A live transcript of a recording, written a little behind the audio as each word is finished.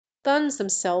Guns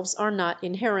themselves are not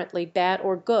inherently bad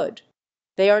or good.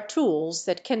 They are tools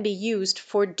that can be used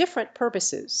for different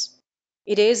purposes.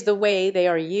 It is the way they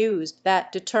are used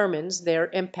that determines their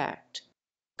impact.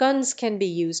 Guns can be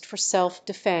used for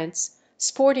self-defense,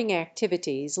 sporting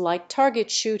activities like target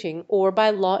shooting, or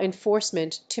by law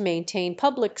enforcement to maintain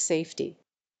public safety.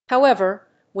 However,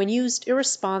 when used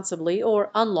irresponsibly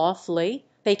or unlawfully,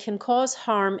 they can cause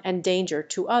harm and danger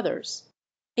to others.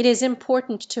 It is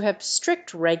important to have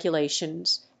strict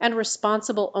regulations and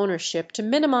responsible ownership to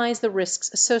minimize the risks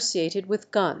associated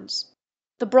with guns.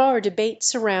 The broader debate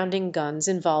surrounding guns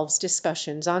involves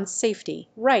discussions on safety,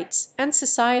 rights, and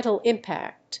societal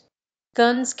impact.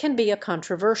 Guns can be a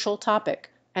controversial topic,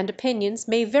 and opinions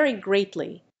may vary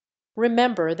greatly.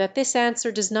 Remember that this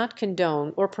answer does not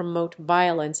condone or promote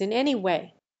violence in any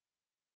way.